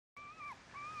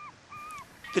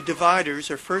The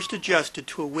dividers are first adjusted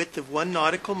to a width of 1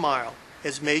 nautical mile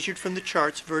as measured from the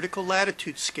chart's vertical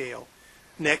latitude scale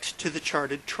next to the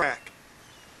charted track.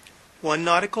 1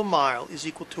 nautical mile is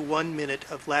equal to 1 minute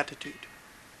of latitude.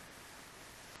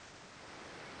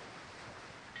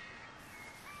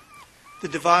 The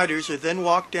dividers are then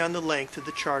walked down the length of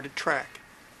the charted track.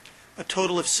 A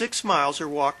total of 6 miles are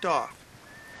walked off.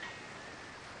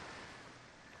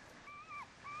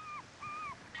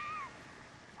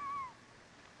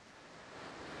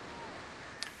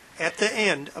 At the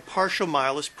end, a partial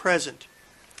mile is present.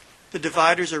 The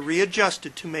dividers are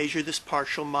readjusted to measure this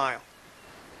partial mile.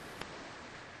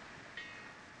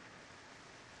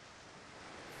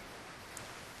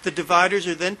 The dividers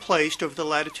are then placed over the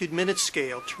latitude-minute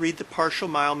scale to read the partial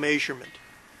mile measurement.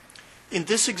 In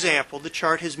this example, the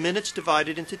chart has minutes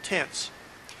divided into tenths,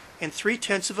 and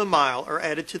 3/10 of a mile are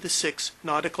added to the 6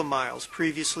 nautical miles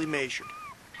previously measured.